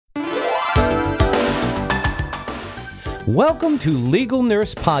Welcome to Legal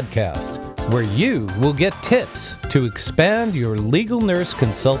Nurse Podcast, where you will get tips to expand your legal nurse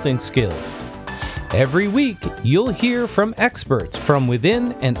consulting skills. Every week, you'll hear from experts from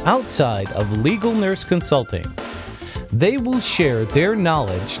within and outside of legal nurse consulting. They will share their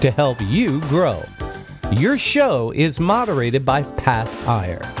knowledge to help you grow. Your show is moderated by Pat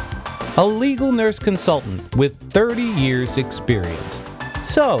Iyer, a legal nurse consultant with 30 years experience.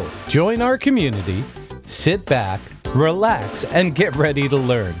 So, join our community, sit back, relax, and get ready to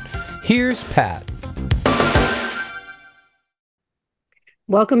learn. Here's Pat.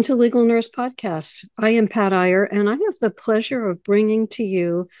 Welcome to Legal Nurse Podcast. I am Pat Iyer, and I have the pleasure of bringing to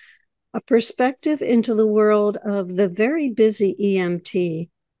you a perspective into the world of the very busy EMT.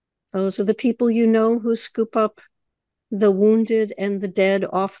 Those are the people you know who scoop up the wounded and the dead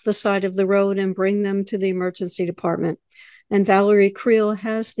off the side of the road and bring them to the emergency department. And Valerie Creel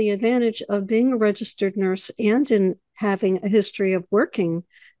has the advantage of being a registered nurse and in having a history of working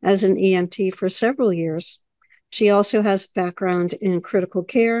as an EMT for several years. She also has background in critical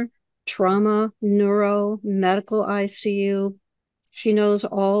care, trauma, neuro, medical ICU. She knows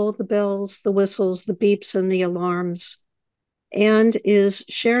all the bells, the whistles, the beeps, and the alarms, and is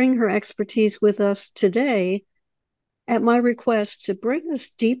sharing her expertise with us today at my request to bring us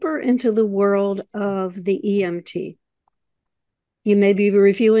deeper into the world of the EMT. You may be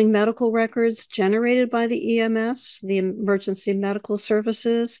reviewing medical records generated by the EMS, the Emergency Medical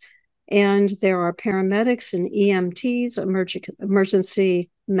Services, and there are paramedics and EMTs,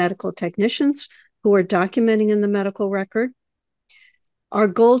 emergency medical technicians, who are documenting in the medical record. Our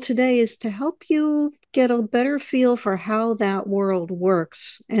goal today is to help you get a better feel for how that world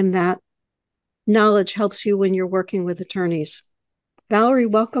works, and that knowledge helps you when you're working with attorneys. Valerie,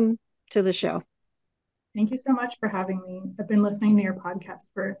 welcome to the show. Thank you so much for having me. I've been listening to your podcast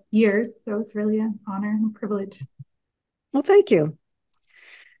for years, so it's really an honor and privilege. Well, thank you.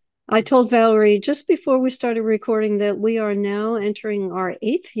 I told Valerie just before we started recording that we are now entering our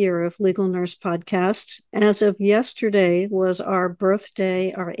 8th year of Legal Nurse Podcast. As of yesterday was our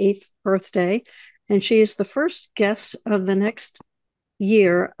birthday, our 8th birthday, and she is the first guest of the next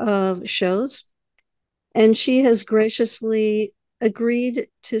year of shows. And she has graciously agreed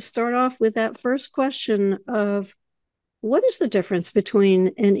to start off with that first question of what is the difference between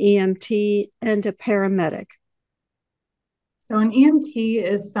an EMT and a paramedic? So an EMT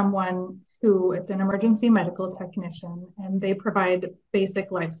is someone who, it's an emergency medical technician, and they provide basic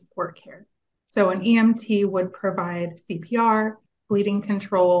life support care. So an EMT would provide CPR, bleeding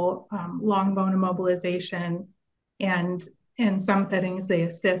control, long bone immobilization, and in some settings, they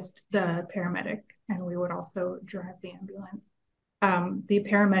assist the paramedic, and we would also drive the ambulance. The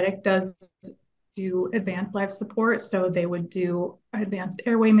paramedic does do advanced life support, so they would do advanced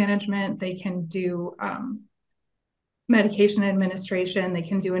airway management. They can do medication administration. They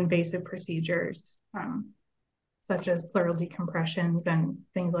can do invasive procedures, such as pleural decompressions and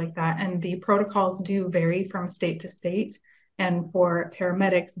things like that. And the protocols do vary from state to state. And for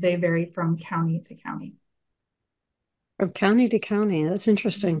paramedics, they vary from county to county. From county to county, that's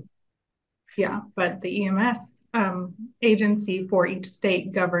interesting. Yeah, but the EMS agency for each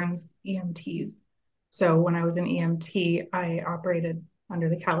state governs EMTs. So when I was an EMT, I operated under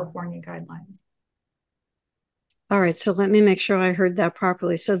the California guidelines. All right, so let me make sure I heard that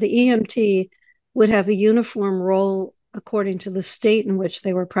properly. So the EMT would have a uniform role according to the state in which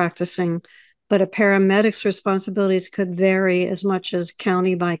they were practicing, but a paramedic's responsibilities could vary as much as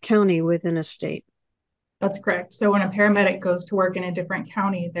county by county within a state. That's correct. So when a paramedic goes to work in a different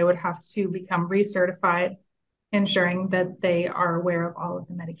county, they would have to become recertified, ensuring that they are aware of all of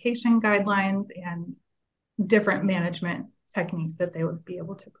the medication guidelines and different management techniques that they would be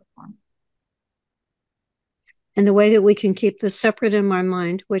able to perform. And the way that we can keep this separate in my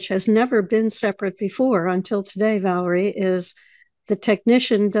mind, which has never been separate before until today, Valerie, is the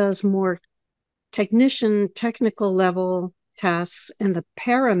technician does more technical level tasks, and the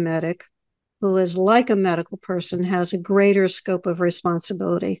paramedic, who is like a medical person, has a greater scope of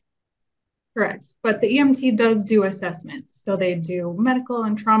responsibility. Correct. But the EMT does do assessments. So they do medical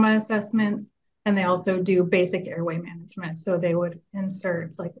and trauma assessments, and they also do basic airway management. So they would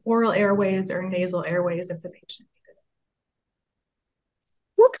insert like oral airways or nasal airways if the patient needed it.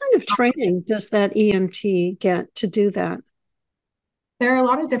 What kind of training does that EMT get to do that? There are a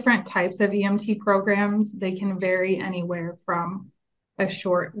lot of different types of EMT programs. They can vary anywhere from a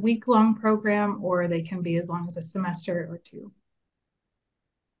short week-long program, or they can be as long as a semester or two.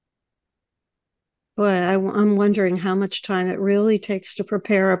 Boy, I'm wondering how much time it really takes to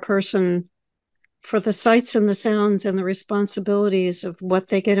prepare a person for the sights and the sounds and the responsibilities of what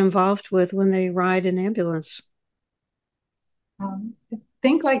they get involved with when they ride an ambulance. I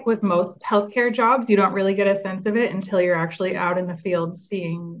think like with most healthcare jobs, you don't really get a sense of it until you're actually out in the field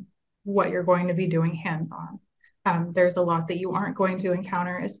seeing what you're going to be doing hands-on. There's a lot that you aren't going to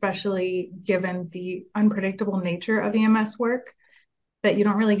encounter, especially given the unpredictable nature of EMS work, that you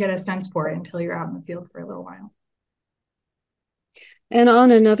don't really get a sense for it until you're out in the field for a little while. And on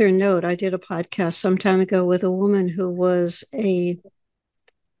another note, I did a podcast some time ago with a woman who was a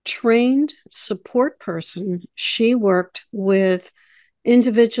trained support person. She worked with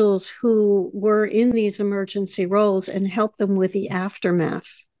individuals who were in these emergency roles and helped them with the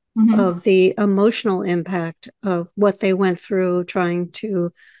aftermath of the emotional impact of what they went through trying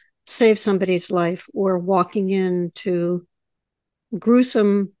to save somebody's life or walking into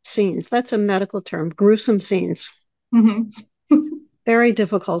gruesome scenes. That's a medical term, gruesome scenes. Very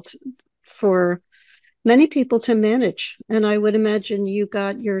difficult for many people to manage. And I would imagine you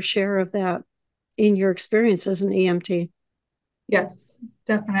got your share of that in your experience as an EMT. Yes,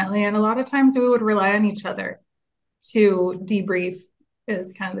 definitely. And a lot of times we would rely on each other to debrief,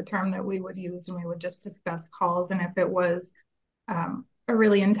 is kind of the term that we would use, and we would just discuss calls. And if it was a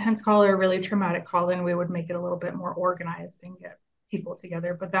really intense call or a really traumatic call, then we would make it a little bit more organized and get people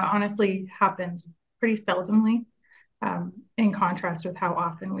together. But that honestly happens pretty seldomly, in contrast with how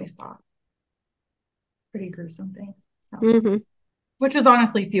often we saw pretty gruesome things. So, which is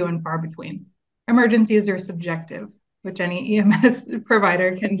honestly few and far between. Emergencies are subjective, which any EMS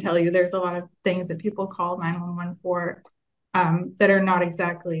provider can tell you. There's a lot of things that people call 911 for that are not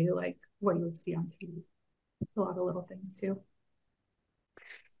exactly like what you would see on TV. It's a lot of little things too.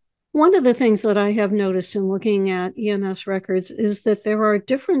 One of the things that I have noticed in looking at EMS records is that there are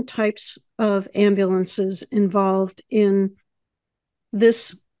different types of ambulances involved in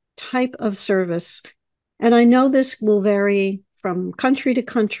this type of service. And I know this will vary from country to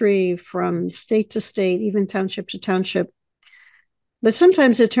country, from state to state, even township to township. But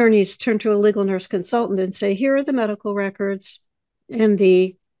sometimes attorneys turn to a legal nurse consultant and say, here are the medical records. And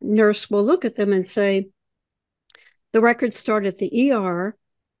the nurse will look at them and say, the records start at the ER,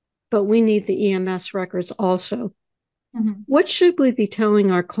 but we need the EMS records also. What should we be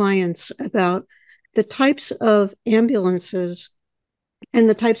telling our clients about the types of ambulances and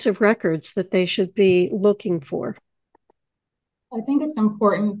the types of records that they should be looking for? I think it's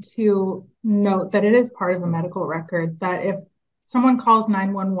important to note that it is part of a medical record, that if someone calls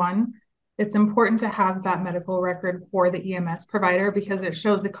 911, it's important to have that medical record for the EMS provider because it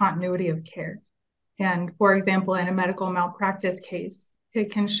shows the continuity of care. And for example, in a medical malpractice case, it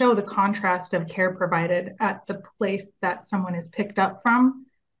can show the contrast of care provided at the place that someone is picked up from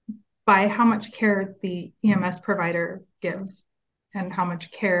by how much care the EMS provider gives and how much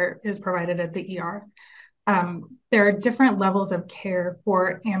care is provided at the ER. There are different levels of care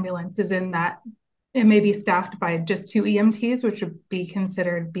for ambulances in that it may be staffed by just 2 EMTs, which would be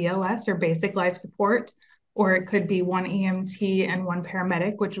considered BLS or basic life support, or it could be 1 EMT and 1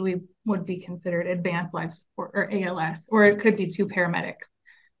 paramedic, which would be considered advanced life support or ALS, or it could be 2 paramedics.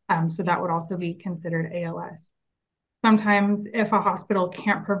 So that would also be considered ALS. Sometimes if a hospital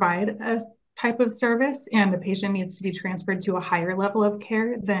can't provide a type of service and the patient needs to be transferred to a higher level of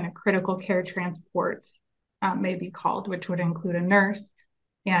care, then a critical care transport may be called, which would include a nurse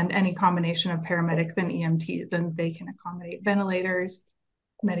and any combination of paramedics and EMTs, and they can accommodate ventilators,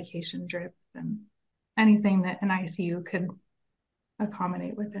 medication drips, and anything that an ICU could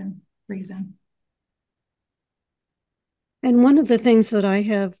accommodate within reason. And one of the things that I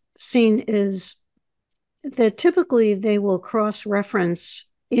have seen is that typically they will cross-reference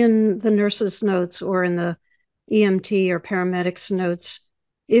in the nurse's notes or in the EMT or paramedic's notes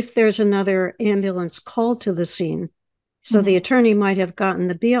if there's another ambulance called to the scene. So the attorney might have gotten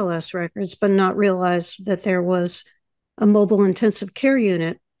the BLS records, but not realized that there was a mobile intensive care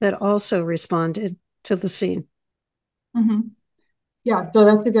unit that also responded to the scene. Yeah, so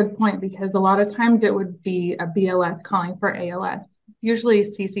that's a good point because a lot of times it would be a BLS calling for ALS. Usually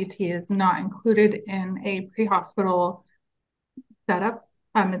CCT is not included in a pre-hospital setup.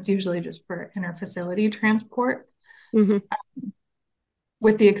 It's usually just for interfacility transport,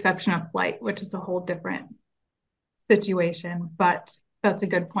 with the exception of flight, which is a whole different situation. But that's a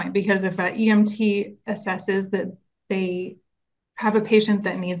good point because if an EMT assesses that they have a patient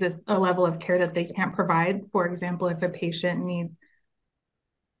that needs a level of care that they can't provide, for example, if a patient needs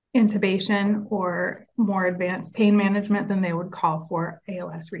intubation or more advanced pain management, then they would call for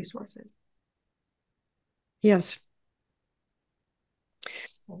ALS resources. Yes.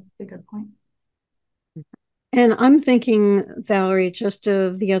 That's a good point. And I'm thinking, Valerie, just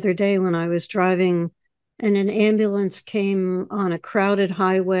of the other day when I was driving and an ambulance came on a crowded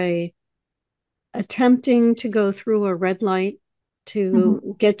highway attempting to go through a red light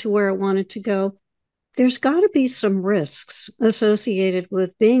to get to where it wanted to go. There's got to be some risks associated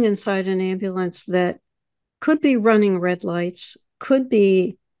with being inside an ambulance that could be running red lights, could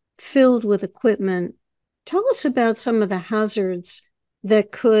be filled with equipment. Tell us about some of the hazards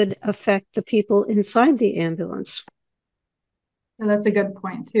that could affect the people inside the ambulance. So that's a good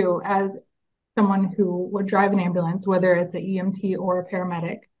point too. As someone who would drive an ambulance, whether it's an EMT or a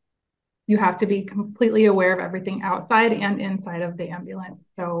paramedic, you have to be completely aware of everything outside and inside of the ambulance.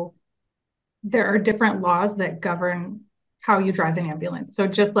 So there are different laws that govern how you drive an ambulance. So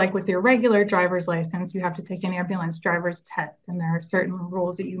just like with your regular driver's license, you have to take an ambulance driver's test, and there are certain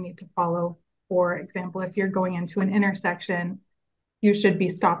rules that you need to follow. For example, if you're going into an intersection, you should be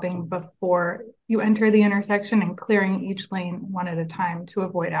stopping before you enter the intersection and clearing each lane one at a time to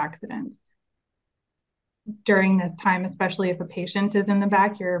avoid accidents. During this time, especially if a patient is in the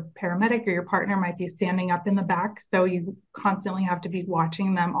back, your paramedic or your partner might be standing up in the back. So you constantly have to be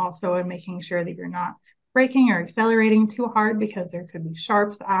watching them also and making sure that you're not braking or accelerating too hard, because there could be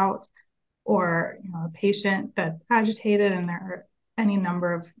sharps out, or a patient that's agitated, and there are any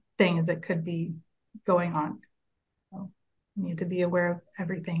number of things that could be going on. So you need to be aware of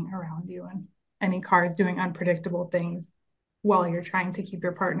everything around you and any cars doing unpredictable things while you're trying to keep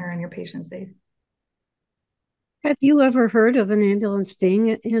your partner and your patient safe. Have you ever heard of an ambulance being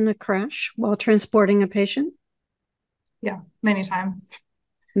in a crash while transporting a patient? Yeah, many times.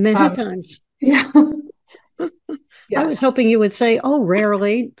 Many times. Yeah. I was hoping you would say, oh,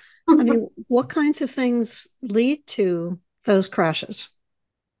 rarely. I mean, what kinds of things lead to those crashes?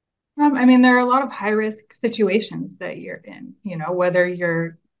 I mean, there are a lot of high risk situations that you're in, whether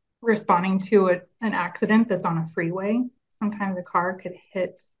you're responding to an accident that's on a freeway. Sometimes a car could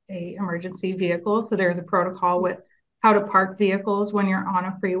hit a emergency vehicle. So there's a protocol with how to park vehicles when you're on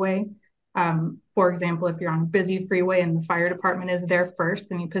a freeway. For example, if you're on a busy freeway and the fire department is there first,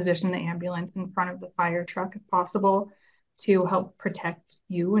 then you position the ambulance in front of the fire truck if possible to help protect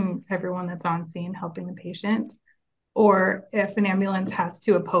you and everyone that's on scene helping the patient. Or if an ambulance has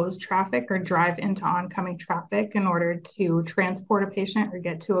to oppose traffic or drive into oncoming traffic in order to transport a patient or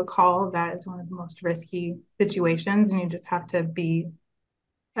get to a call, that is one of the most risky situations. And you just have to be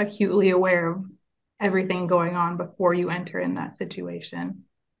acutely aware of everything going on before you enter in that situation.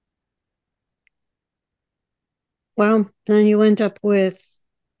 Well, then you end up with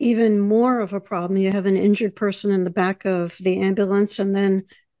even more of a problem. You have an injured person in the back of the ambulance, and then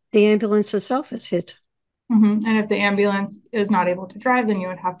the ambulance itself is hit. And if the ambulance is not able to drive, then you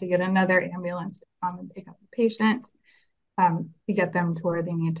would have to get another ambulance to come and pick up the patient to get them to where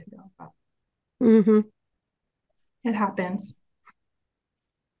they need to go. But it happens.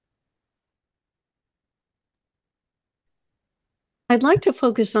 I'd like to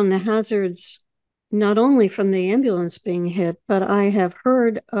focus on the hazards, not only from the ambulance being hit, but I have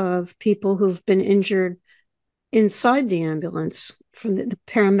heard of people who've been injured inside the ambulance, from the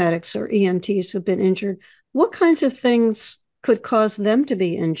paramedics or EMTs who've been injured. What kinds of things could cause them to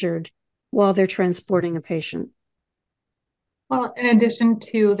be injured while they're transporting a patient? Well, in addition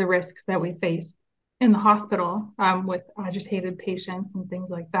to the risks that we face in the hospital with agitated patients and things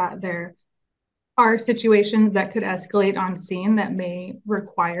like that, there are situations that could escalate on scene that may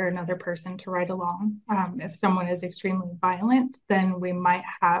require another person to ride along. If someone is extremely violent, then we might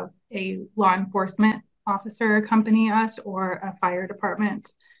have a law enforcement officer accompany us, or a fire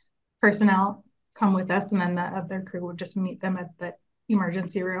department personnel come with us, and then the other crew would just meet them at the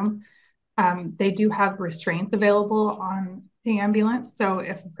emergency room. They do have restraints available on the ambulance. So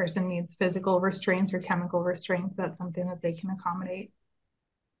if a person needs physical restraints or chemical restraints, that's something that they can accommodate.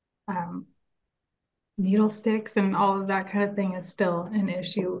 Needle sticks and all of that kind of thing is still an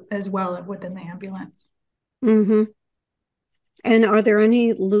issue as well within the ambulance. And are there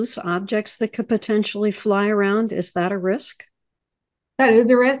any loose objects that could potentially fly around? Is that a risk? That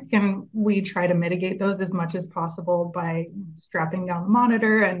is a risk, and we try to mitigate those as much as possible by strapping down the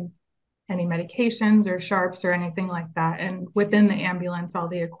monitor and any medications or sharps or anything like that. And within the ambulance, all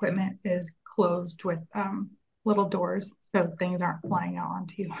the equipment is closed with little doors, so things aren't flying out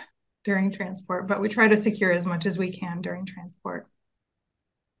onto you during transport, but we try to secure as much as we can during transport.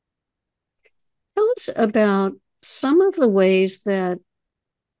 Tell us about some of the ways that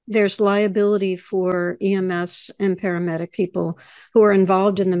there's liability for EMS and paramedic people who are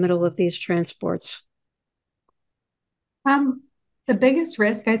involved in the middle of these transports. The biggest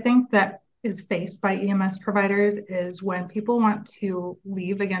risk, I think, that is faced by EMS providers is when people want to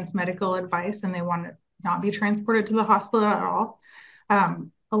leave against medical advice and they want to not be transported to the hospital at all.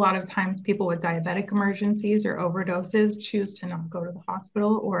 A lot of times people with diabetic emergencies or overdoses choose to not go to the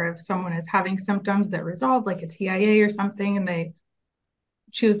hospital, or if someone is having symptoms that resolve, like a TIA or something, and they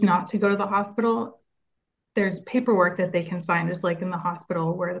choose not to go to the hospital, there's paperwork that they can sign, just like in the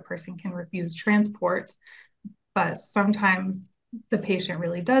hospital where the person can refuse transport. But sometimes the patient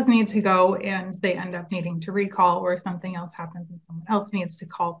really does need to go and they end up needing to recall, or something else happens and someone else needs to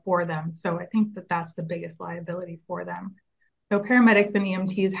call for them. So I think that that's the biggest liability for them. So paramedics and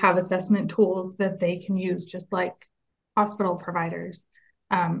EMTs have assessment tools that they can use, just like hospital providers,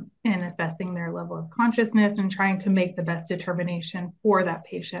 in assessing their level of consciousness and trying to make the best determination for that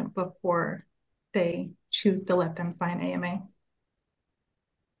patient before they choose to let them sign AMA.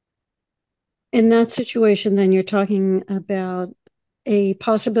 In that situation, then you're talking about a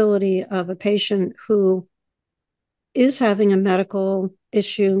possibility of a patient who is having a medical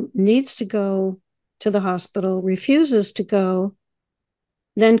issue, needs to go to the hospital, refuses to go,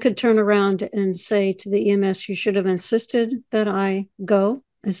 then could turn around and say to the EMS, you should have insisted that I go.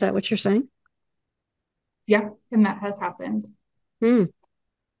 Is that what you're saying? Yeah, and that has happened. That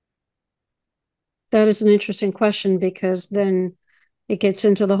is an interesting question, because then it gets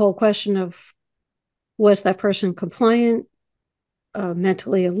into the whole question of, was that person compliant,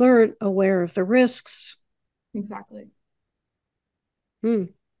 mentally alert, aware of the risks? Exactly.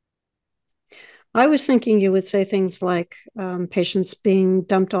 I was thinking you would say things like patients being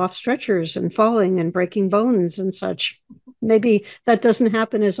dumped off stretchers and falling and breaking bones and such. Maybe that doesn't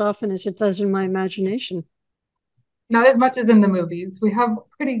happen as often as it does in my imagination. Not as much as in the movies. We have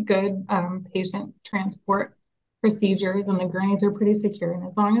pretty good patient transport procedures, and the gurneys are pretty secure. And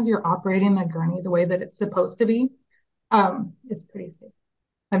as long as you're operating the gurney the way that it's supposed to be, it's pretty safe.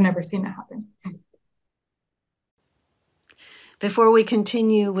 I've never seen it happen. Before we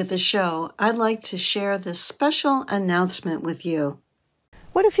continue with the show, I'd like to share this special announcement with you.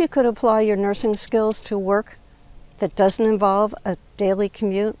 What if you could apply your nursing skills to work that doesn't involve a daily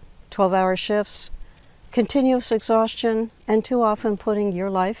commute, 12-hour shifts, continuous exhaustion, and too often putting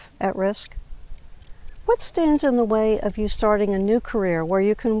your life at risk? What stands in the way of you starting a new career where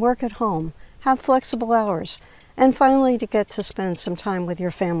you can work at home, have flexible hours, and finally to get to spend some time with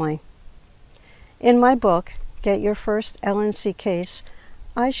your family? In my book, Get Your First LNC Case,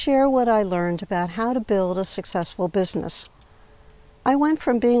 I share what I learned about how to build a successful business. I went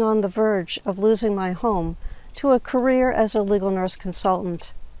from being on the verge of losing my home to a career as a legal nurse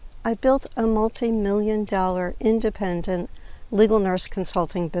consultant. I built a multi-million-dollar independent legal nurse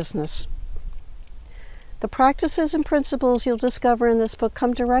consulting business. The practices and principles you'll discover in this book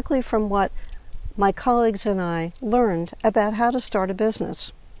come directly from what my colleagues and I learned about how to start a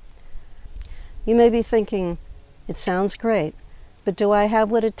business. You may be thinking, it sounds great, but do I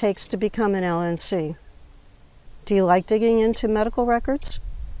have what it takes to become an LNC? Do you like digging into medical records?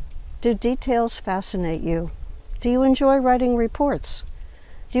 Do details fascinate you? Do you enjoy writing reports?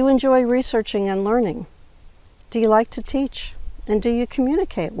 Do you enjoy researching and learning? Do you like to teach? And do you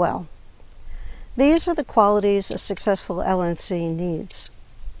communicate well? These are the qualities a successful LNC needs.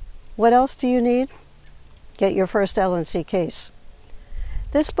 What else do you need? Get Your First LNC Case.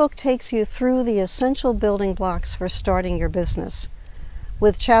 This book takes you through the essential building blocks for starting your business,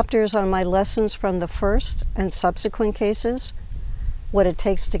 with chapters on my lessons from the first and subsequent cases, what it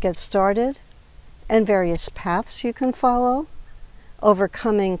takes to get started, and various paths you can follow,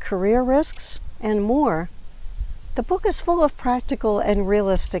 overcoming career risks, and more. The book is full of practical and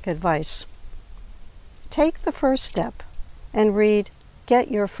realistic advice. Take the first step and read Get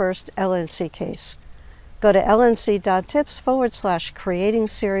Your First LNC Case. Go to lnc.tips/creating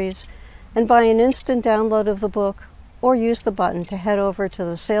series and buy an instant download of the book, or use the button to head over to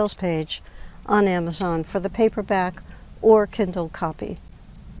the sales page on Amazon for the paperback or Kindle copy.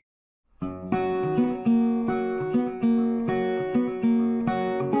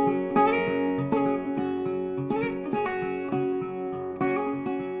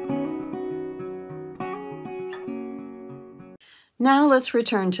 Now let's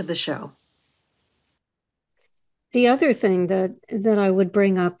return to the show. The other thing that I would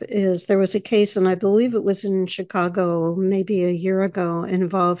bring up is there was a case, and I believe it was in Chicago maybe a year ago,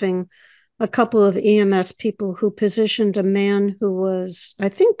 involving a couple of EMS people who positioned a man who was, I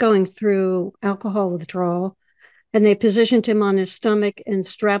think, going through alcohol withdrawal, and they positioned him on his stomach and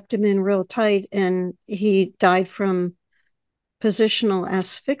strapped him in real tight, and he died from positional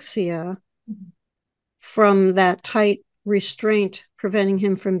asphyxia from that tight restraint, preventing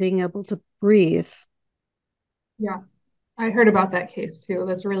him from being able to breathe. Yeah, I heard about that case too.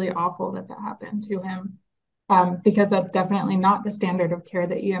 That's really awful that happened to him, because that's definitely not the standard of care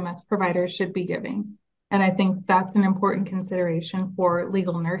that EMS providers should be giving. And I think that's an important consideration for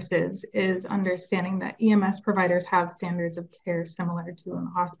legal nurses, is understanding that EMS providers have standards of care similar to in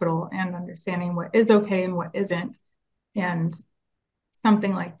the hospital, and understanding what is okay and what isn't. And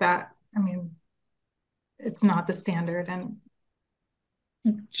something like that, I mean, it's not the standard. And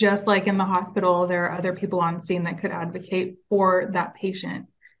just like in the hospital, there are other people on scene that could advocate for that patient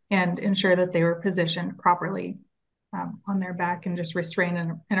and ensure that they were positioned properly on their back and just restrained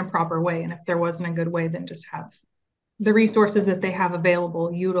in a proper way. And if there wasn't a good way, then just have the resources that they have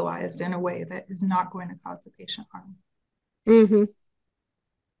available utilized in a way that is not going to cause the patient harm. Mm-hmm.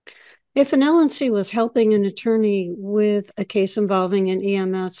 If an LNC was helping an attorney with a case involving an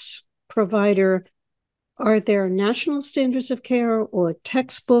EMS provider, are there national standards of care or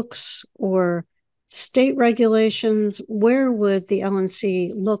textbooks or state regulations? Where would the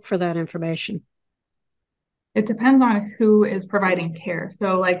LNC look for that information? It depends on who is providing care.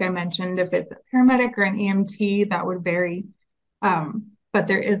 So like I mentioned, if it's a paramedic or an EMT, that would vary. But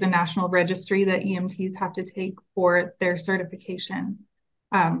there is a national registry that EMTs have to take for their certification.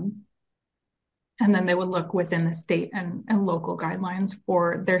 And then they would look within the state and local guidelines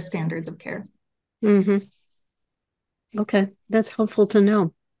for their standards of care. Mm-hmm. Okay, that's helpful to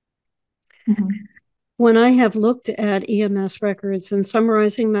know. Mm-hmm. When I have looked at EMS records and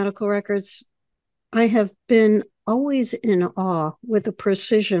summarizing medical records, I have been always in awe with the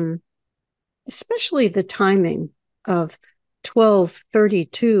precision, especially the timing of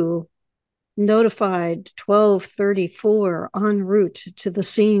 12:32 notified, 12:34 en route to the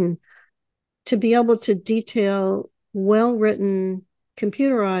scene, to be able to detail well-written,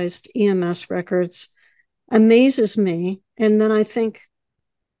 computerized EMS records amazes me. And then I think,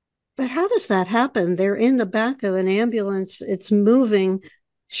 but how does that happen? They're in the back of an ambulance, it's moving.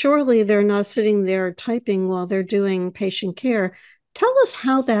 Surely they're not sitting there typing while they're doing patient care. Tell us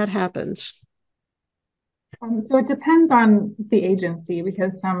how that happens. So it depends on the agency,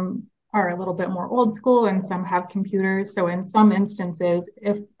 because some are a little bit more old school and some have computers. So in some instances,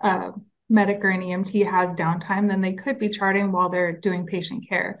 if a medic or an EMT has downtime, then they could be charting while they're doing patient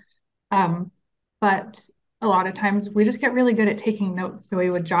care. But a lot of times we just get really good at taking notes. So we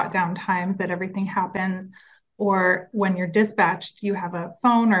would jot down times that everything happens. Or when you're dispatched, you have a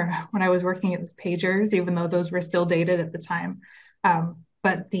phone, or when I was working, it was pagers, even though those were still dated at the time.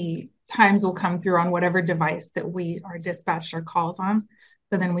 But the times will come through on whatever device that we are dispatched our calls on.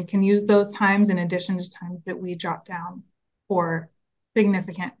 So then we can use those times in addition to times that we jot down for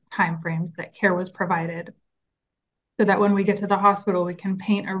significant timeframes that care was provided, so that when we get to the hospital, we can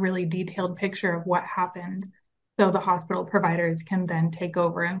paint a really detailed picture of what happened. So the hospital providers can then take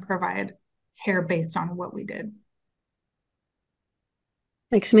over and provide care based on what we did.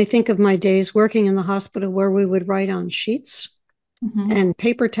 Makes me think of my days working in the hospital where we would write on sheets and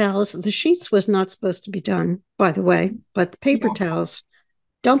paper towels. The sheets was not supposed to be done, by the way, but the paper towels.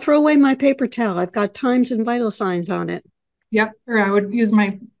 Don't throw away my paper towel. I've got times and vital signs on it. Yep. Or I would use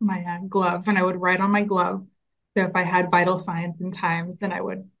my glove, and I would write on my glove. So if I had vital signs and times, then I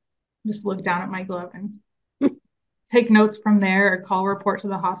would just look down at my glove and take notes from there, or call report to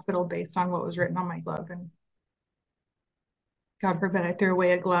the hospital based on what was written on my glove. And God forbid I threw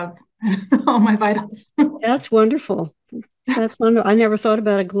away a glove and all my vitals. That's wonderful. That's wonderful. I never thought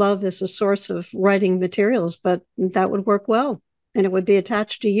about a glove as a source of writing materials, but that would work well. And it would be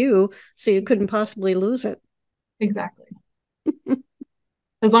attached to you, so you couldn't possibly lose it. Exactly.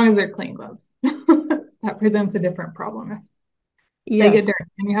 As long as they're clean gloves. That presents a different problem. Yes. They get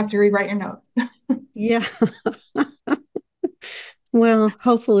dirty and you have to rewrite your notes. Yeah. Well,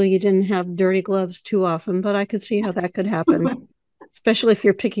 hopefully you didn't have dirty gloves too often, but I could see how that could happen, especially if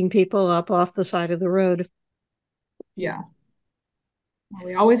you're picking people up off the side of the road. Yeah. Well,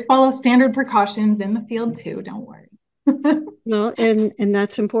 we always follow standard precautions in the field too. Don't worry. Well, and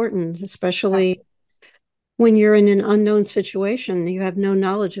that's important, especially when you're in an unknown situation. You have no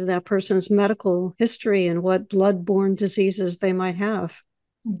knowledge of that person's medical history and what blood-borne diseases they might have.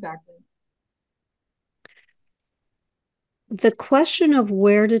 Exactly. The question of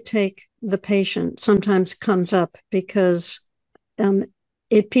where to take the patient sometimes comes up because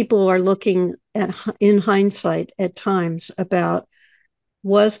people are looking at, in hindsight at times, about,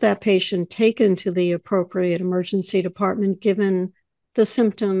 was that patient taken to the appropriate emergency department given the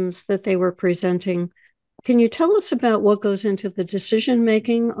symptoms that they were presenting? Can you tell us about what goes into the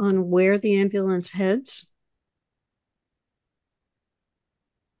decision-making on where the ambulance heads?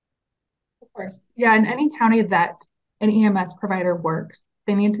 Of course. Yeah, in any county that an EMS provider works,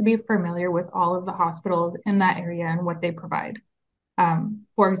 they need to be familiar with all of the hospitals in that area and what they provide.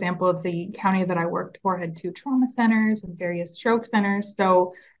 For example, the county that I worked for had 2 trauma centers and various stroke centers.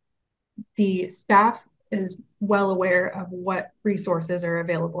 So the staff is well aware of what resources are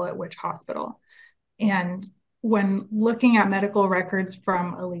available at which hospital. And when looking at medical records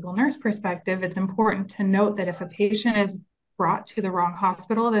from a legal nurse perspective, it's important to note that if a patient is brought to the wrong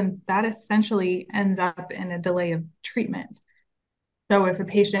hospital, then that essentially ends up in a delay of treatment. So if a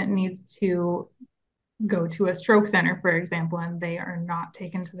patient needs to go to a stroke center, for example, and they are not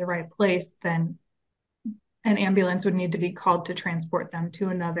taken to the right place, then an ambulance would need to be called to transport them to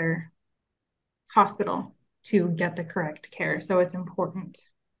another hospital to get the correct care. So it's important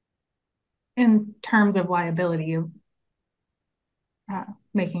in terms of liability of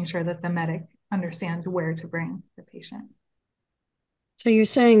making sure that the medic understands where to bring the patient. So you're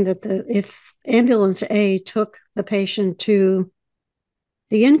saying that if ambulance A took the patient to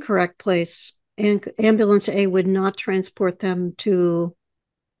the incorrect place, and ambulance A would not transport them to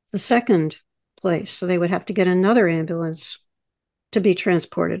the second place, so they would have to get another ambulance to be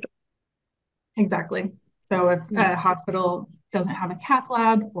transported. Exactly. So if a hospital doesn't have a cath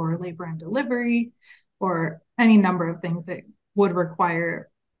lab or labor and delivery or any number of things that would require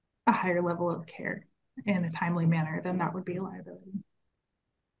a higher level of care in a timely manner, then that would be a liability.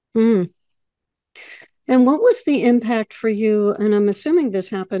 And what was the impact for you? And I'm assuming this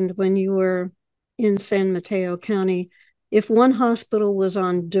happened when you were in San Mateo County. If one hospital was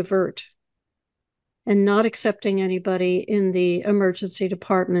on divert and not accepting anybody in the emergency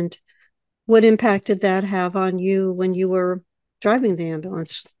department, what impact did that have on you when you were driving the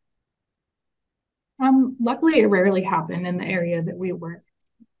ambulance? Luckily, it rarely happened in the area that we worked.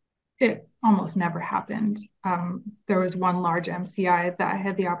 It almost never happened. There was one large MCI that I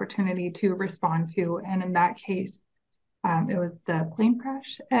had the opportunity to respond to, and in that case, it was the plane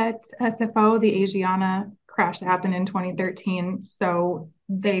crash at SFO, the Asiana crash that happened in 2013. So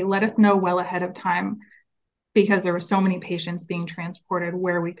they let us know well ahead of time because there were so many patients being transported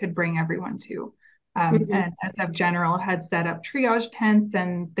where we could bring everyone to. And SF General had set up triage tents,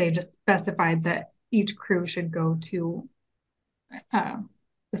 and they just specified that each crew should go to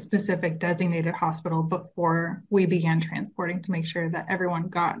the specific designated hospital before we began transporting to make sure that everyone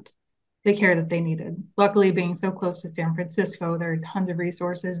got the care that they needed. Luckily, being so close to San Francisco, there are tons of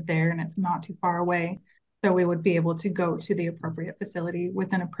resources there and it's not too far away. So we would be able to go to the appropriate facility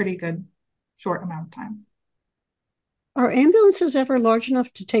within a pretty good short amount of time. Are ambulances ever large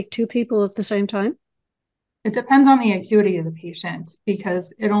enough to take two people at the same time? It depends on the acuity of the patient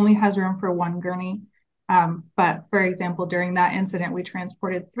because it only has room for one gurney. But for example, during that incident, we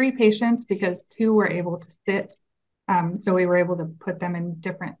transported 3 patients because 2 were able to sit. So we were able to put them in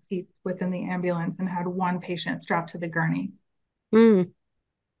different seats within the ambulance and had 1 patient strapped to the gurney. But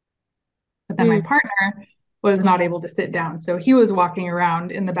then my partner was not able to sit down. So he was walking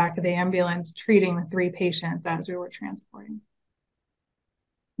around in the back of the ambulance, treating the 3 patients as we were transporting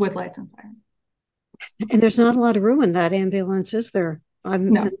with lights and sirens. And there's not a lot of room in that ambulance, is there? I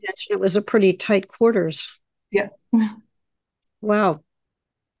imagine it was a pretty tight quarters. Yes. Wow.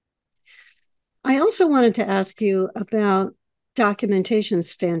 I also wanted to ask you about documentation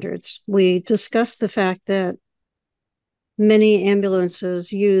standards. We discussed the fact that many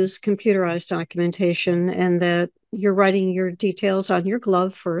ambulances use computerized documentation and that you're writing your details on your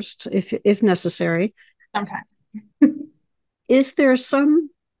glove first, if necessary. Sometimes. Is there some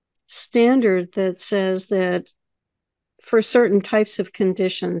standard that says that for certain types of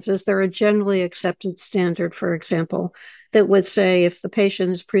conditions, is there a generally accepted standard, for example, that would say if the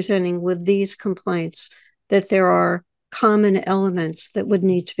patient is presenting with these complaints, that there are common elements that would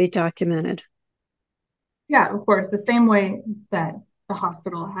need to be documented? Yeah, of course, the same way that the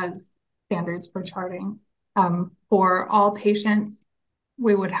hospital has standards for charting. For all patients,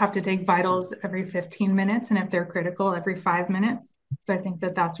 we would have to take vitals every 15 minutes, and if they're critical, every 5 minutes. So I think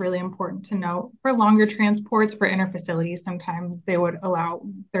that that's really important to note. For longer transports for interfacilities, sometimes they would allow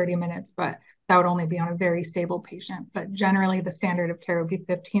 30 minutes, but that would only be on a very stable patient. But generally, the standard of care would be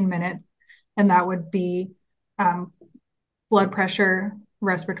 15 minutes, and that would be blood pressure,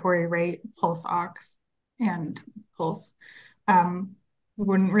 respiratory rate, pulse ox, and pulse.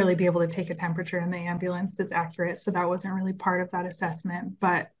 Wouldn't really be able to take a temperature in the ambulance that's accurate, so that wasn't really part of that assessment.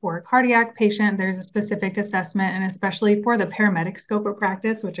 But for a cardiac patient, there's a specific assessment, and especially for the paramedic scope of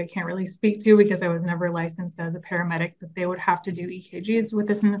practice, which I can't really speak to because I was never licensed as a paramedic, but they would have to do EKGs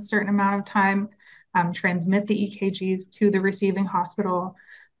within a certain amount of time, transmit the EKGs to the receiving hospital.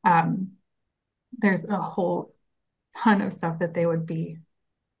 There's a whole ton of stuff that they would be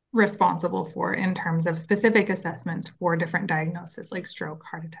responsible for in terms of specific assessments for different diagnoses like stroke,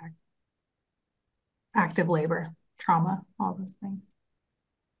 heart attack, active labor, trauma, all those things.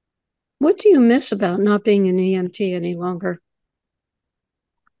 What do you miss about not being an EMT any longer?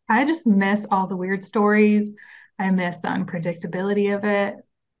 I just miss all the weird stories. I miss the unpredictability of it.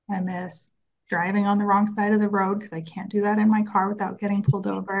 I miss driving on the wrong side of the road because I can't do that in my car without getting pulled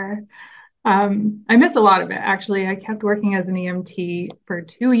over. I miss a lot of it, actually. I kept working as an EMT for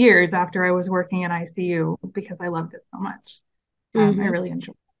 2 years after I was working in ICU because I loved it so much. I really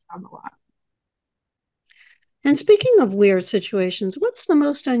enjoyed the job a lot. And speaking of weird situations, what's the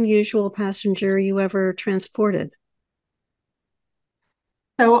most unusual passenger you ever transported?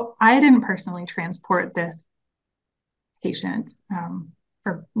 So I didn't personally transport this patient,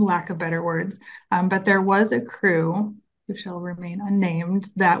 for lack of better words, but there was a crew who shall remain unnamed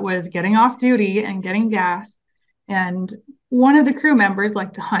that was getting off duty and getting gas. And one of the crew members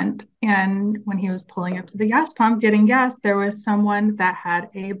liked to hunt. And when he was pulling up to the gas pump getting gas, there was someone that had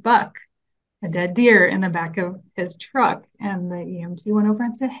a buck, a dead deer in the back of his truck. And the EMT went over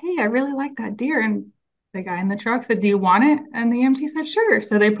and said, "Hey, I really like that deer." And the guy in the truck said, "Do you want it?" And the EMT said, "Sure."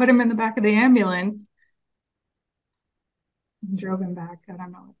 So they put him in the back of the ambulance and drove him back. I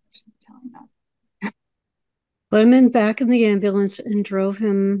don't know if I should be telling that. Put him back in the ambulance and drove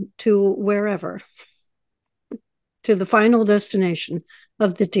him to wherever, to the final destination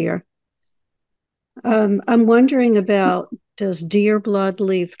of the deer. I'm wondering about, does deer blood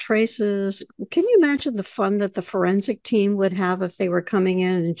leave traces? Can you imagine the fun that the forensic team would have if they were coming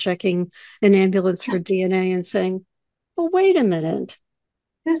in and checking an ambulance for DNA and saying, well, wait a minute.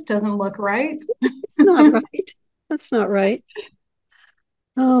 This doesn't look right. It's not right. That's not right.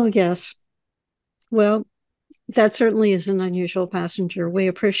 Oh, yes. Well, that certainly is an unusual passenger. We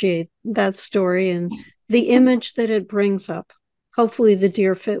appreciate that story and the image that it brings up. Hopefully the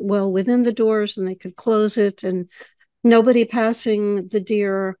deer fit well within the doors and they could close it, and nobody passing the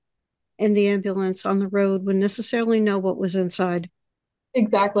deer in the ambulance on the road would necessarily know what was inside.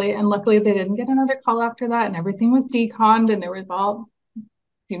 Exactly. And luckily they didn't get another call after that, and everything was deconned, and there was all,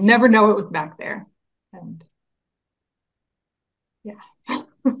 you never know what was back there. And yeah.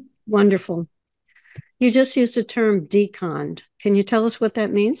 Wonderful. You just used the term deconned. Can you tell us what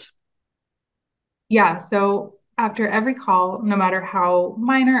that means? Yeah. So after every call, no matter how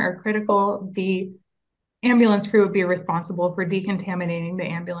minor or critical, the ambulance crew would be responsible for decontaminating the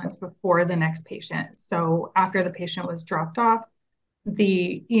ambulance before the next patient. So after the patient was dropped off,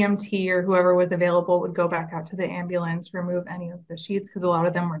 the EMT or whoever was available would go back out to the ambulance, remove any of the sheets because a lot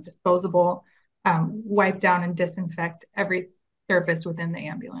of them were disposable, wipe down and disinfect every surface within the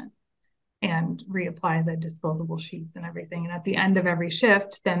ambulance, and reapply the disposable sheets and everything. And at the end of every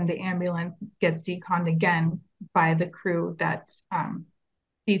shift, then the ambulance gets deconned again by the crew that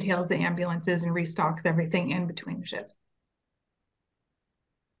details the ambulances and restocks everything in between shifts.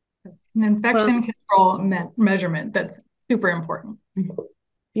 An infection control measurement that's super important.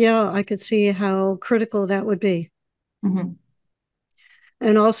 Yeah, I could see how critical that would be.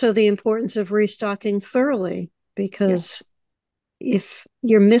 And also the importance of restocking thoroughly, because if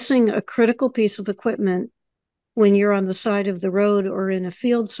you're missing a critical piece of equipment when you're on the side of the road or in a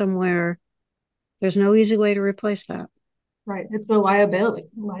field somewhere, there's no easy way to replace that. Right. It's a liability.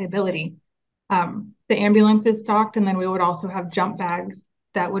 The ambulance is stocked, and then we would also have jump bags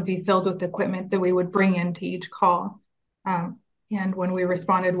that would be filled with equipment that we would bring into each call. And when we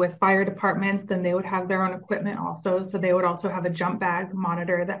responded with fire departments, then they would have their own equipment also. So they would also have a jump bag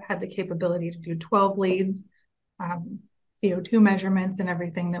monitor that had the capability to do 12 leads, CO2 measurements, and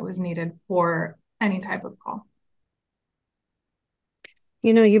everything that was needed for any type of call.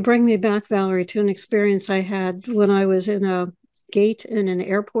 You know, you bring me back, Valerie, to an experience I had when I was in a gate in an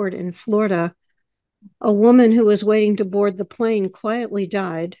airport in Florida. A woman who was waiting to board the plane quietly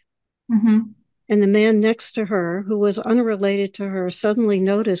died. And the man next to her, who was unrelated to her, suddenly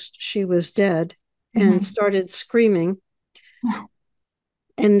noticed she was dead and started screaming.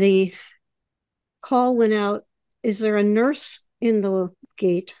 And the call went out, is there a nurse in the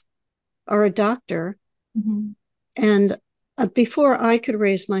gate or a doctor? And before I could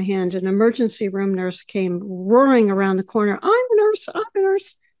raise my hand, an emergency room nurse came roaring around the corner. I'm a nurse, I'm a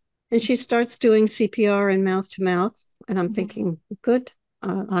nurse. And she starts doing CPR and mouth to mouth. And I'm thinking, good.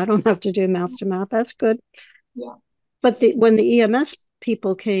 I don't have to do mouth to mouth. That's good. Yeah. But when the EMS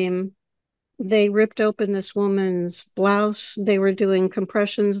people came, they ripped open this woman's blouse. They were doing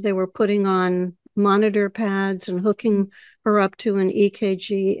compressions. They were putting on monitor pads and hooking her up to an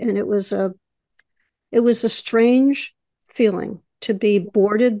EKG. And it was a strange feeling to be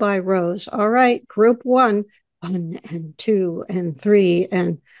boarded by rows. All right, group 1 and 2 and 3,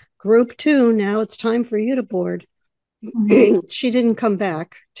 and group 2, now it's time for you to board. She didn't come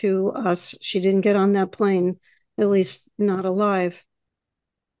back to us. She didn't get on that plane, at least not alive.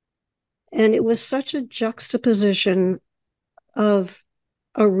 And it was such a juxtaposition of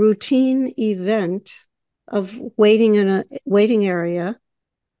a routine event of waiting in a waiting area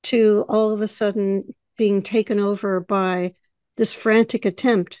to all of a sudden being taken over by this frantic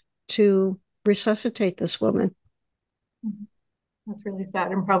attempt to resuscitate this woman. That's really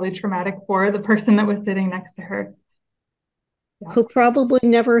sad and probably traumatic for the person that was sitting next to her. Yeah. Who probably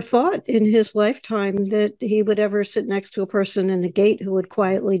never thought in his lifetime that he would ever sit next to a person in a gate who would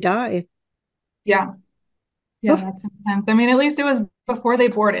quietly die. Yeah. Yeah, that's intense. I mean, at least it was before they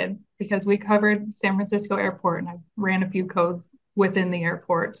boarded, because we covered San Francisco Airport and I ran a few codes within the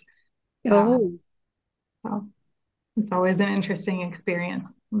airport. Oh. So it's always an interesting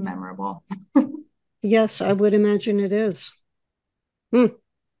experience, memorable. Yes, I would imagine it is.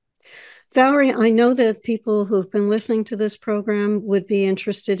 Valerie, I know that people who've been listening to this program would be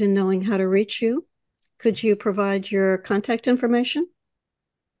interested in knowing how to reach you. Could you provide your contact information?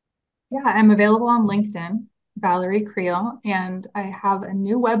 Yeah, I'm available on LinkedIn, Valerie Creel, and I have a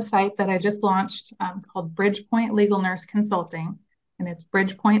new website that I just launched called Bridgepoint Legal Nurse Consulting, and it's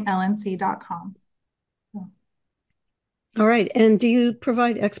bridgepointlnc.com. All right. And do you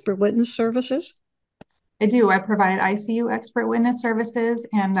provide expert witness services? I do. I provide ICU expert witness services,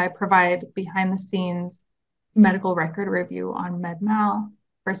 and I provide behind-the-scenes medical record review on med-mal,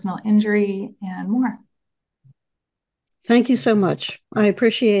 personal injury, and more. Thank you so much. I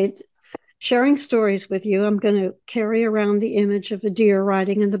appreciate sharing stories with you. I'm going to carry around the image of a deer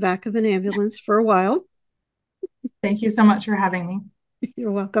riding in the back of an ambulance for a while. Thank you so much for having me.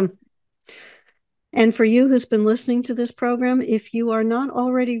 You're welcome. And for you who's been listening to this program, if you are not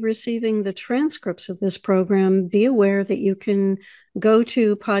already receiving the transcripts of this program, be aware that you can go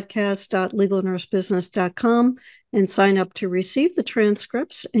to podcast.legalnursebusiness.com and sign up to receive the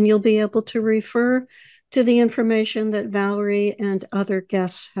transcripts, and you'll be able to refer to the information that Valerie and other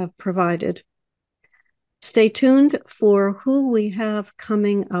guests have provided. Stay tuned for who we have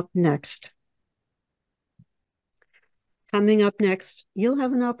coming up next. Coming up next, you'll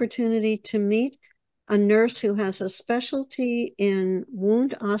have an opportunity to meet a nurse who has a specialty in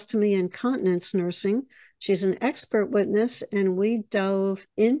wound, ostomy, and continence nursing. She's an expert witness, and we dove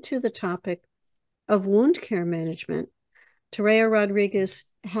into the topic of wound care management. Terea Rodriguez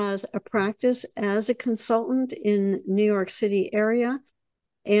has a practice as a consultant in New York City area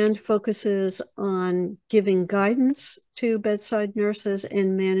and focuses on giving guidance to bedside nurses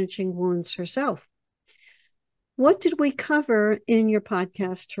and managing wounds herself. What did we cover in your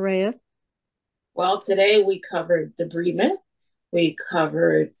podcast, Terea? Well, today we covered debridement. We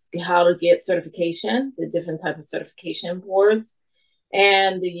covered how to get certification, the different type of certification boards,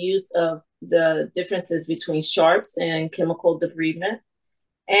 and the use of the differences between sharps and chemical debridement,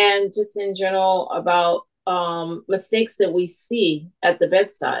 and just in general about mistakes that we see at the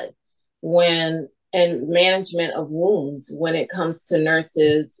bedside and management of wounds when it comes to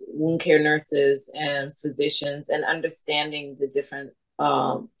nurses, wound care nurses, and physicians, and understanding the different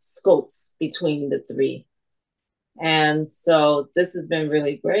scopes between the three. And so this has been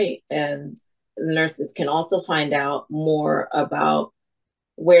really great. And nurses can also find out more about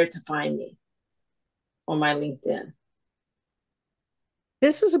where to find me on my LinkedIn.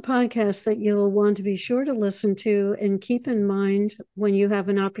 This is a podcast that you'll want to be sure to listen to and keep in mind when you have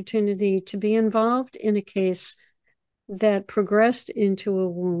an opportunity to be involved in a case that progressed into a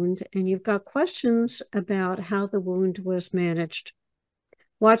wound and you've got questions about how the wound was managed.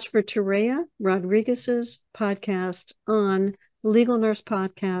 Watch for Terea Rodriguez's podcast on Legal Nurse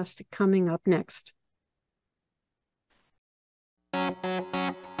Podcast coming up next.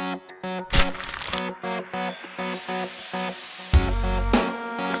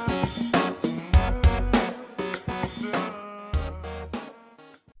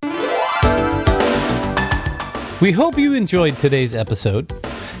 We hope you enjoyed today's episode.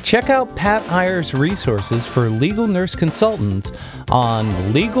 Check out Pat Iyer's resources for legal nurse consultants on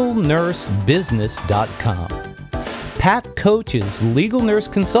legalnursebusiness.com. Pat coaches legal nurse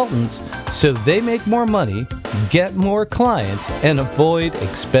consultants so they make more money, get more clients, and avoid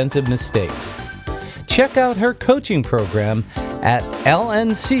expensive mistakes. Check out her coaching program at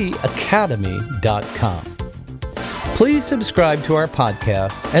lncacademy.com. Please subscribe to our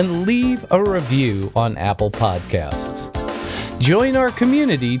podcast and leave a review on Apple Podcasts. Join our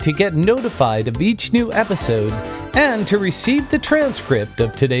community to get notified of each new episode and to receive the transcript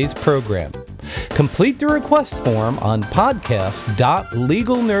of today's program. Complete the request form on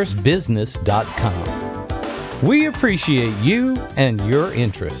podcast.legalnursebusiness.com. We appreciate you and your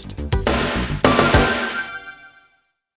interest.